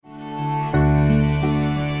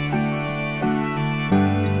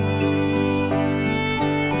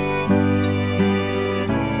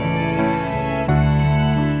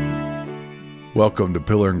Welcome to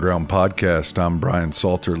Pillar and Ground Podcast. I'm Brian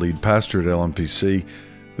Salter, lead pastor at LMPC.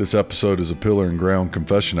 This episode is a Pillar and Ground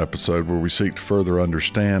confession episode where we seek to further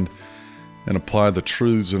understand and apply the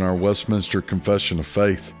truths in our Westminster Confession of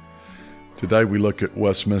Faith. Today we look at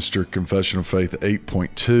Westminster Confession of Faith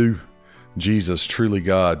 8.2, Jesus, truly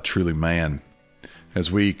God, truly man.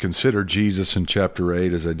 As we consider Jesus in chapter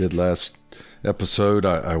 8, as I did last episode,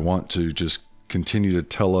 I want to just continue to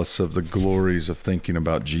tell us of the glories of thinking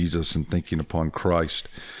about Jesus and thinking upon Christ.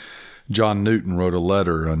 John Newton wrote a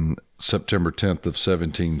letter on September 10th of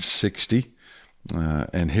 1760,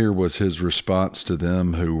 and here was his response to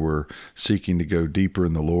them who were seeking to go deeper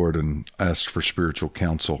in the Lord and asked for spiritual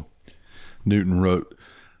counsel. Newton wrote,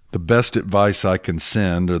 "The best advice I can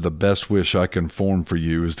send, or the best wish I can form for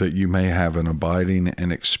you, is that you may have an abiding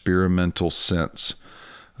and experimental sense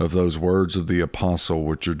of those words of the apostle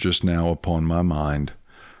which are just now upon my mind,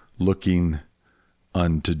 looking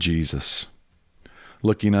unto Jesus."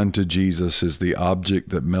 Looking unto Jesus is the object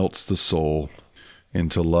that melts the soul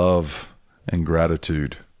into love and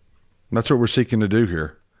gratitude. And that's what we're seeking to do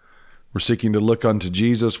here. We're seeking to look unto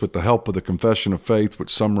Jesus with the help of the Confession of Faith, which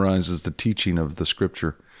summarizes the teaching of the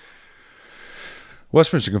Scripture.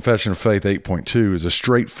 Westminster Confession of Faith 8.2 is a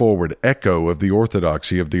straightforward echo of the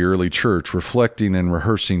orthodoxy of the early church, reflecting and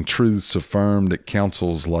rehearsing truths affirmed at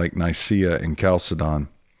councils like Nicaea and Chalcedon.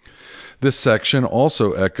 This section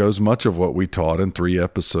also echoes much of what we taught in 3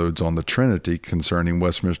 episodes on the Trinity concerning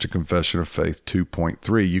Westminster Confession of Faith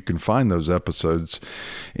 2.3. You can find those episodes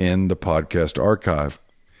in the podcast archive.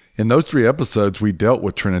 In those 3 episodes, we dealt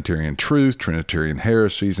with Trinitarian truth, Trinitarian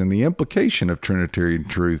heresies, and the implication of Trinitarian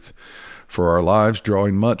truth for our lives,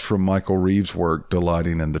 drawing much from Michael Reeves' work,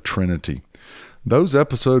 Delighting in the Trinity. Those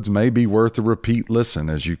episodes may be worth a repeat listen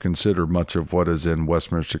as you consider much of what is in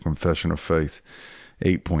Westminster Confession of Faith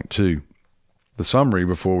 8.2. The summary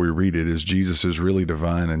before we read it is Jesus is really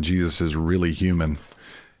divine and Jesus is really human,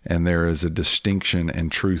 and there is a distinction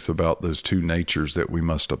and truth about those two natures that we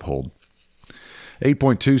must uphold.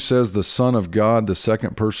 8.2 says, "The Son of God, the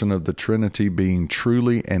second person of the Trinity, being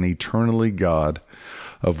truly and eternally God,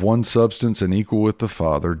 of one substance and equal with the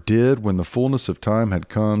Father, did, when the fullness of time had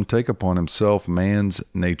come, take upon himself man's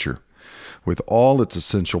nature, with all its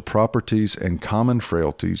essential properties and common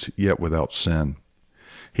frailties, yet without sin.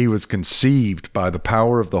 He was conceived by the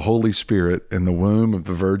power of the Holy Spirit in the womb of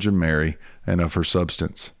the Virgin Mary and of her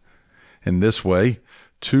substance. In this way,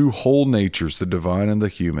 2 whole natures, the divine and the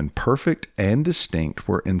human, perfect and distinct,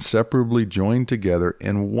 were inseparably joined together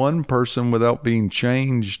in one person without being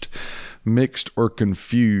changed, mixed, or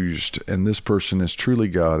confused. And this person is truly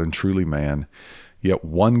God and truly man, yet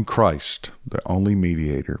one Christ, the only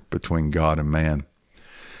mediator between God and man."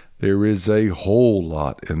 There is a whole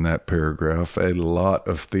lot in that paragraph, a lot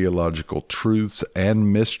of theological truths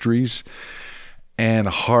and mysteries and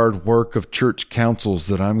hard work of church councils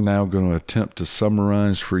that I'm now going to attempt to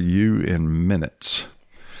summarize for you in minutes.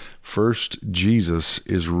 First, Jesus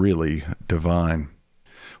is really divine.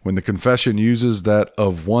 When the confession uses that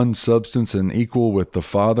of one substance and equal with the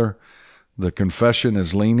Father, the confession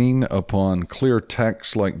is leaning upon clear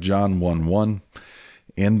texts like John 1:1.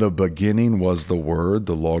 "In the beginning was the Word,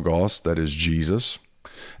 the Logos, that is Jesus.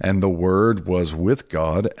 And the Word was with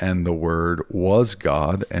God, and the Word was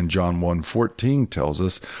God." And John 1:14 tells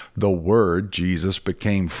us, "The Word, Jesus,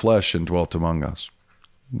 became flesh and dwelt among us."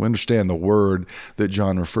 We understand the Word that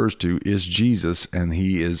John refers to is Jesus, and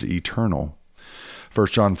he is eternal.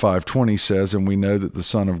 1 John 5:20 says, "And we know that the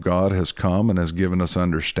Son of God has come and has given us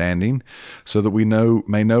understanding, so that we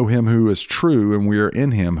may know him who is true, and we are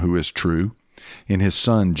in him who is true, in his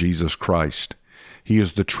Son, Jesus Christ. He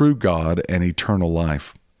is the true God and eternal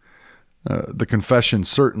life." The confession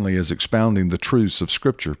certainly is expounding the truths of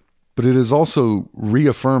Scripture, but it is also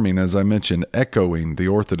reaffirming, as I mentioned, echoing the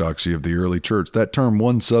orthodoxy of the early church. That term,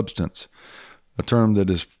 one substance, a term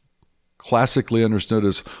that is classically understood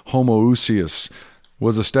as homoousios,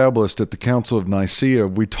 was established at the Council of Nicaea.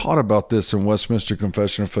 We taught about this in Westminster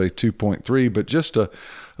Confession of Faith 2.3, but just a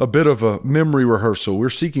bit of a memory rehearsal. We're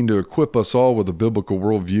seeking to equip us all with a biblical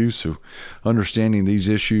worldview, so understanding these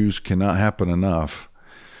issues cannot happen enough.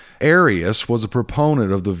 Arius was a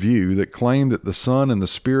proponent of the view that claimed that the Son and the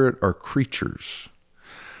Spirit are creatures,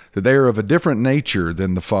 that they are of a different nature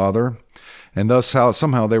than the Father, and thus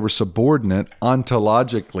somehow they were subordinate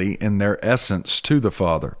ontologically in their essence to the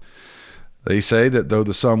Father. They say that though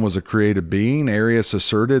the Son was a created being, Arius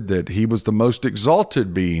asserted that he was the most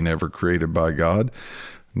exalted being ever created by God,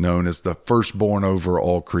 known as the firstborn over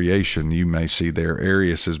all creation. You may see there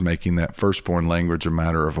Arius is making that firstborn language a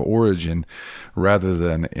matter of origin rather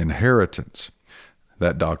than inheritance.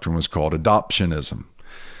 That doctrine was called adoptionism.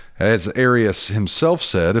 As Arius himself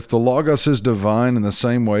said, if the Logos is divine in the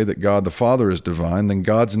same way that God the Father is divine, then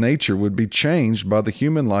God's nature would be changed by the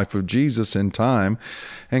human life of Jesus in time,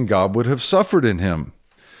 and God would have suffered in him.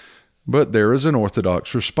 But there is an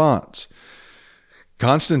orthodox response.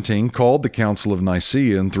 Constantine called the Council of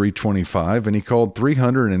Nicaea in 325, and he called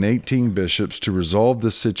 318 bishops to resolve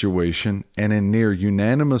this situation, and in near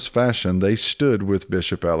unanimous fashion they stood with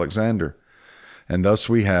Bishop Alexander. And thus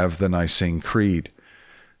we have the Nicene Creed.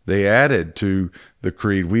 They added to the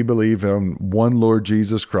creed, we believe in one Lord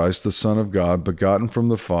Jesus Christ, the Son of God, begotten from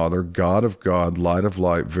the Father, God of God, light of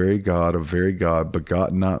light, very God of very God,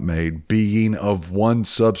 begotten not made, being of one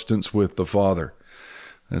substance with the Father.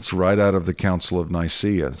 That's right out of the Council of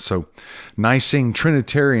Nicaea. So Nicene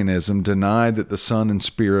Trinitarianism denied that the Son and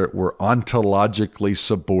Spirit were ontologically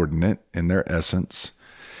subordinate in their essence,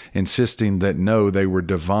 insisting that no, they were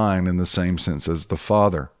divine in the same sense as the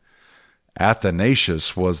Father.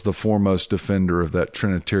 Athanasius was the foremost defender of that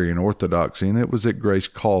Trinitarian orthodoxy, and it was at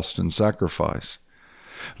great cost and sacrifice.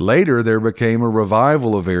 Later, there became a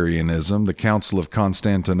revival of Arianism. The Council of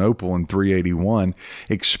Constantinople in 381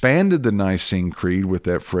 expanded the Nicene Creed with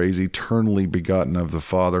that phrase, eternally begotten of the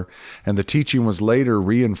Father, and the teaching was later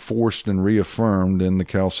reinforced and reaffirmed in the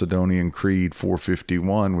Chalcedonian Creed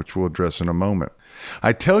 451, which we'll address in a moment.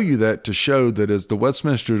 I tell you that to show that as the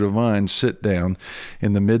Westminster Divines sit down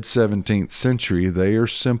in the mid-17th century, they are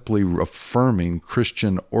simply affirming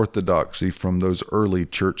Christian orthodoxy from those early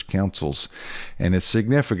church councils. And it's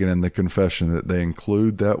significant in the confession that they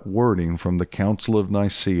include that wording from the Council of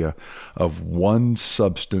Nicaea of one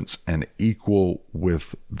substance and equal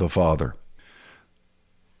with the Father.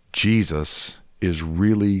 Jesus is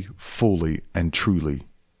really, fully, and truly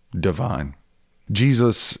divine.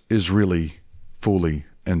 Jesus is really fully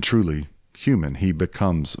and truly human. He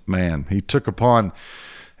becomes man. He took upon,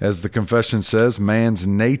 as the confession says, man's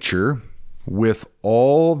nature with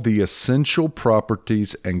all the essential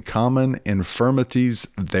properties and common infirmities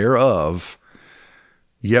thereof,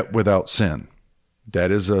 yet without sin. That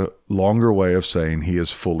is a longer way of saying he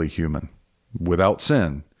is fully human. Without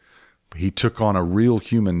sin, he took on a real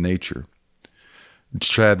human nature.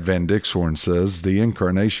 Chad Van Dixhoorn says, the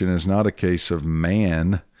incarnation is not a case of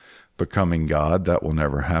man becoming God. That will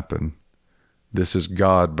never happen. This is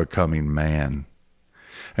God becoming man.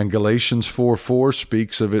 And Galatians 4:4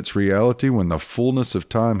 speaks of its reality. When the fullness of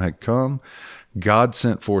time had come, God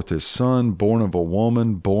sent forth his Son, born of a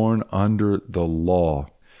woman, born under the law.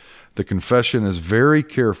 The confession is very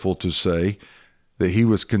careful to say that he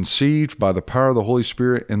was conceived by the power of the Holy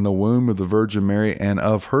Spirit in the womb of the Virgin Mary and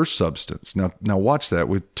of her substance. Now watch that,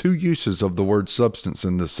 with two uses of the word substance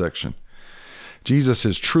in this section. Jesus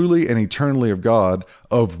is truly and eternally of God,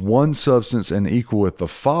 of one substance and equal with the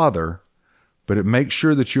Father, but it makes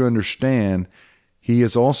sure that you understand he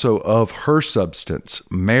is also of her substance,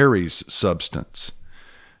 Mary's substance.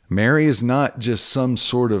 Mary is not just some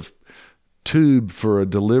sort of tube for a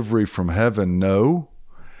delivery from heaven. No,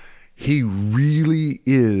 he really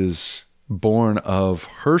is born of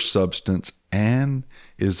her substance and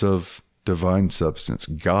is of divine substance,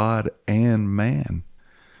 God and man.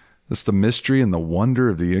 That's the mystery and the wonder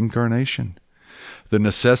of the incarnation. The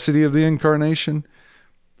necessity of the incarnation,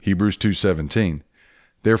 Hebrews 2:17.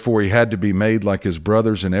 Therefore he had to be made like his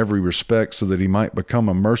brothers in every respect so that he might become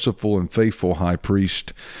a merciful and faithful high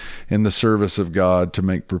priest in the service of God to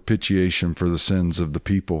make propitiation for the sins of the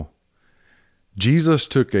people. Jesus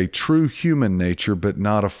took a true human nature, but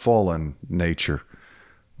not a fallen nature.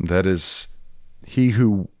 That is, he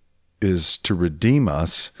who is to redeem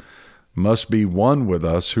us must be one with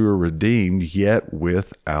us who are redeemed, yet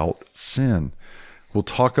without sin. We'll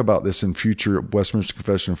talk about this in future Westminster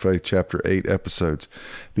Confession of Faith, Chapter 8 episodes.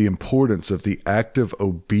 The importance of the active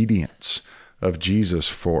obedience of Jesus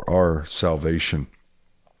for our salvation.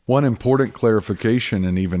 One important clarification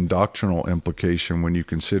and even doctrinal implication when you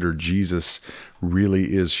consider Jesus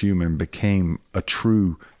really is human, became a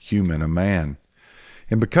true human, a man.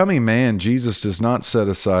 In becoming man, Jesus does not set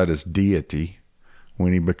aside his deity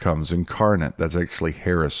when he becomes incarnate. That's actually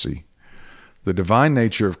heresy. The divine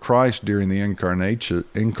nature of Christ during the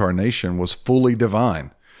incarnation was fully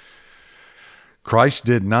divine. Christ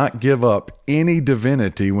did not give up any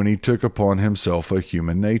divinity when he took upon himself a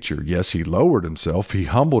human nature. Yes, he lowered himself, he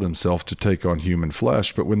humbled himself to take on human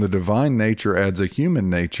flesh, but when the divine nature adds a human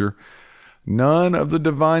nature, none of the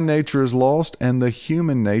divine nature is lost, and the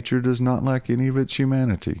human nature does not lack any of its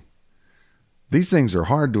humanity. These things are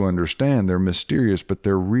hard to understand, they're mysterious, but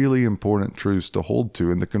they're really important truths to hold to,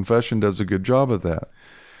 and the confession does a good job of that.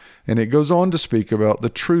 And it goes on to speak about the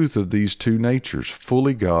truth of these two natures,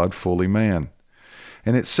 fully God, fully man.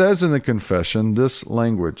 And it says in the confession this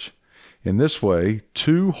language: in this way,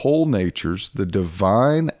 two whole natures, the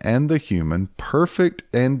divine and the human, perfect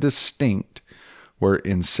and distinct, were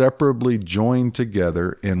inseparably joined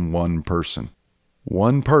together in one person.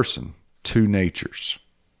 One person, two natures.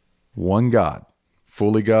 One God,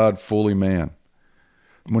 fully man.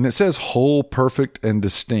 When it says whole, perfect, and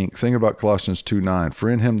distinct, think about Colossians 2:9. For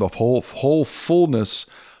in him the whole fullness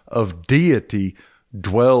of deity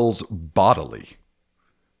dwells bodily.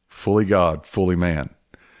 Fully God, fully man.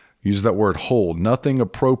 Use that word whole. Nothing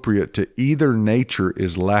appropriate to either nature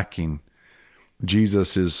is lacking.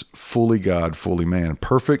 Jesus is fully God, fully man.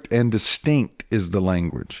 Perfect and distinct is the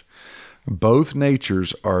language. Both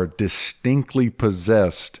natures are distinctly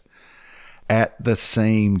possessed at the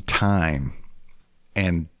same time.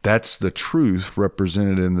 And that's the truth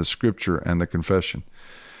represented in the scripture and the confession.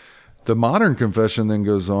 The modern confession then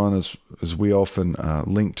goes on, as we often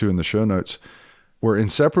link to in the show notes, were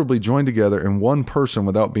inseparably joined together in one person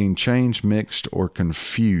without being changed, mixed, or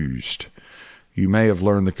confused. You may have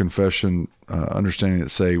learned the confession understanding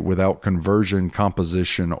it say, without conversion,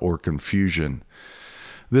 composition, or confusion.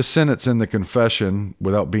 This sentence in the confession,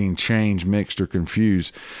 without being changed, mixed, or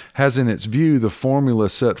confused, has in its view the formula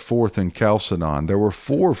set forth in Chalcedon. There were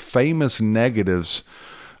 4 famous negatives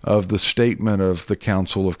of the statement of the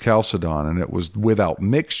Council of Chalcedon, and it was without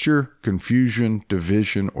mixture, confusion,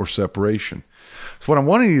 division, or separation. So what I'm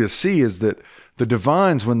wanting you to see is that the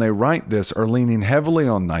divines, when they write this, are leaning heavily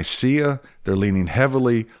on Nicaea. They're leaning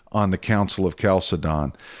heavily on the Council of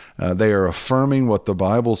Chalcedon. They are affirming what the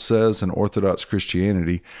Bible says in Orthodox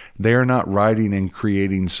Christianity. They are not writing and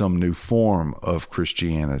creating some new form of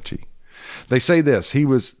Christianity. They say this: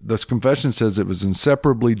 this confession says it was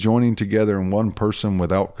inseparably joining together in one person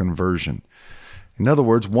without conversion. In other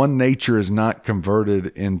words, one nature is not converted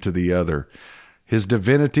into the other. His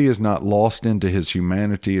divinity is not lost into his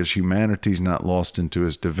humanity. His humanity is not lost into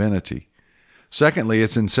his divinity. Secondly,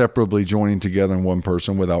 it's inseparably joining together in one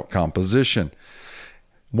person without composition.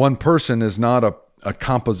 One person is not a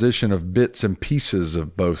composition of bits and pieces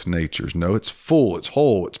of both natures. No, it's full, it's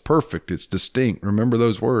whole, it's perfect, it's distinct. Remember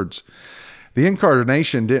those words. The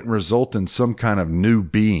incarnation didn't result in some kind of new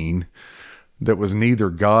being that was neither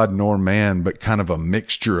God nor man, but kind of a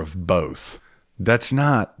mixture of both. That's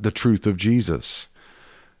not the truth of Jesus.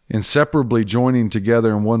 Inseparably joining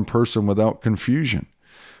together in one person without confusion.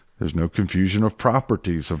 There's no confusion of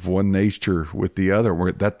properties of one nature with the other.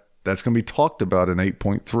 That's going to be talked about in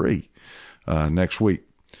 8.3 next week.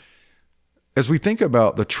 As we think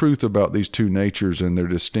about the truth about these two natures and their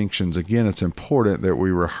distinctions, again, it's important that we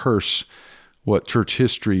rehearse what church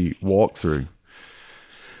history walked through.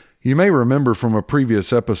 You may remember from a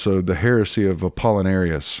previous episode the heresy of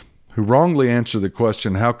Apollinarius, who wrongly answered the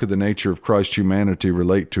question, how could the nature of Christ's humanity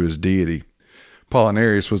relate to his deity?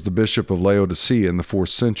 Apollinarius was the bishop of Laodicea in the 4th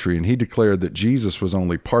century, and he declared that Jesus was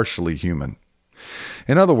only partially human.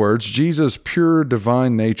 In other words, Jesus' pure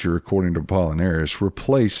divine nature, according to Apollinarius,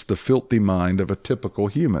 replaced the filthy mind of a typical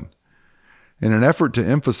human. In an effort to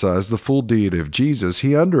emphasize the full deity of Jesus, he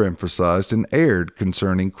underemphasized and erred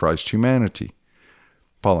concerning Christ's humanity.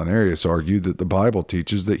 Apollinarius argued that the Bible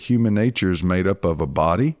teaches that human nature is made up of a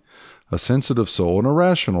body, a sensitive soul, and a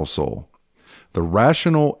rational soul. The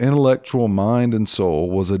rational intellectual mind and soul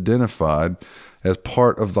was identified as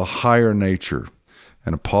part of the higher nature.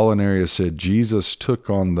 And Apollinarius said Jesus took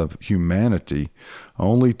on the humanity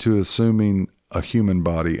only to assuming a human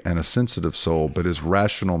body and a sensitive soul, but his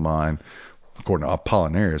rational mind, according to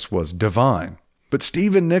Apollinarius, was divine. But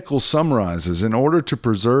Stephen Nichols summarizes, in order to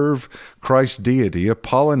preserve Christ's deity,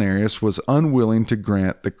 Apollinarius was unwilling to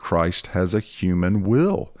grant that Christ has a human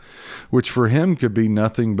will, which for him could be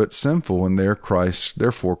nothing but sinful, and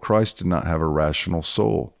therefore Christ did not have a rational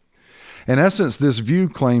soul. In essence, this view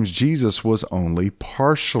claims Jesus was only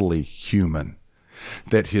partially human,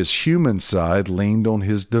 that his human side leaned on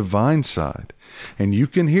his divine side. And you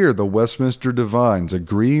can hear the Westminster divines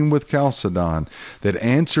agreeing with Chalcedon that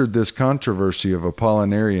answered this controversy of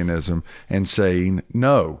Apollinarianism and saying,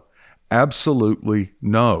 no, absolutely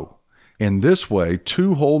no. In this way,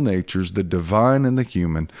 two whole natures, the divine and the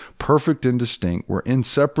human, perfect and distinct, were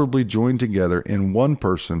inseparably joined together in one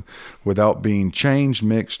person without being changed,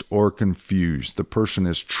 mixed, or confused. The person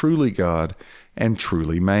is truly God and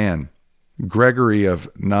truly man. Gregory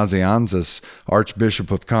of Nazianzus,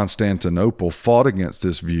 Archbishop of Constantinople, fought against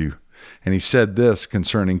this view, and he said this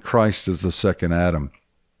concerning Christ as the second Adam: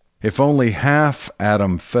 if only half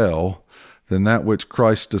Adam fell, then that which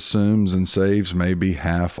Christ assumes and saves may be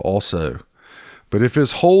half also. But if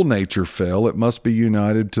his whole nature fell, it must be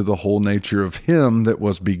united to the whole nature of him that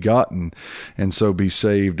was begotten, and so be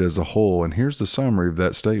saved as a whole. And here's the summary of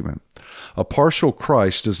that statement. A partial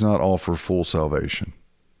Christ does not offer full salvation.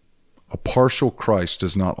 A partial Christ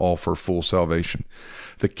does not offer full salvation.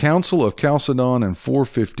 The Council of Chalcedon in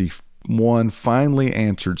 451 finally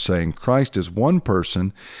answered, saying, Christ is one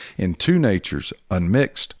person in two natures,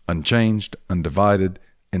 unmixed, unchanged, undivided,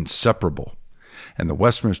 inseparable. And the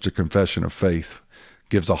Westminster Confession of Faith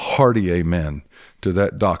gives a hearty amen to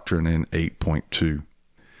that doctrine in 8.2.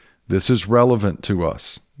 This is relevant to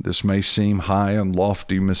us. This may seem high and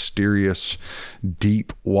lofty, mysterious,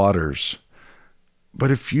 deep waters.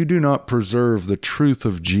 But if you do not preserve the truth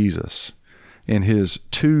of Jesus in his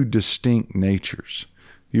two distinct natures,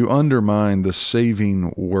 you undermine the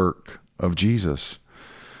saving work of Jesus.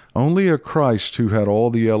 Only a Christ who had all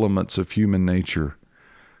the elements of human nature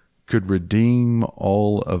could redeem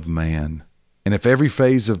all of man. And if every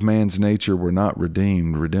phase of man's nature were not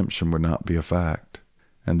redeemed, redemption would not be a fact.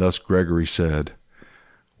 And thus Gregory said,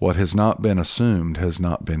 what has not been assumed has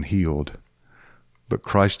not been healed. But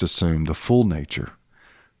Christ assumed the full nature,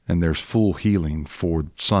 and there's full healing for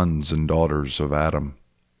sons and daughters of Adam.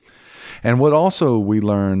 And what also we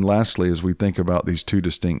learn, lastly, as we think about these two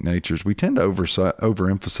distinct natures, we tend to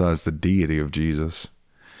overemphasize the deity of Jesus.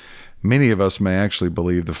 Many of us may actually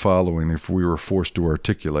believe the following if we were forced to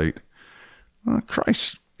articulate.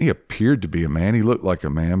 Christ, he appeared to be a man. He looked like a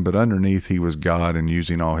man, but underneath he was God and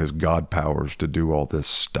using all his God powers to do all this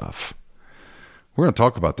stuff. We're going to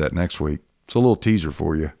talk about that next week. It's a little teaser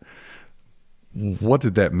for you. What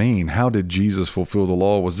did that mean? How did Jesus fulfill the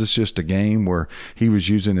law? Was this just a game where he was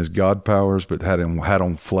using his God powers but had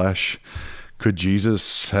on flesh? Could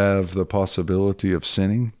Jesus have the possibility of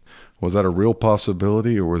sinning? Was that a real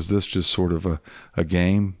possibility, or was this just sort of a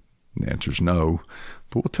game? The answer is no.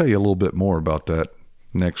 But we'll tell you a little bit more about that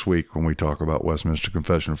next week when we talk about Westminster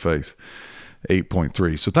Confession of Faith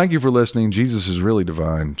 8.3. So thank you for listening. Jesus is really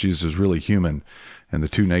divine. Jesus is really human. And the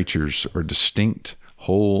two natures are distinct,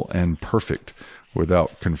 whole, and perfect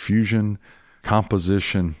without confusion,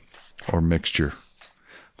 composition, or mixture.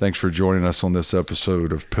 Thanks for joining us on this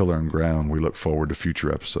episode of Pillar and Ground. We look forward to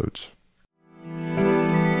future episodes.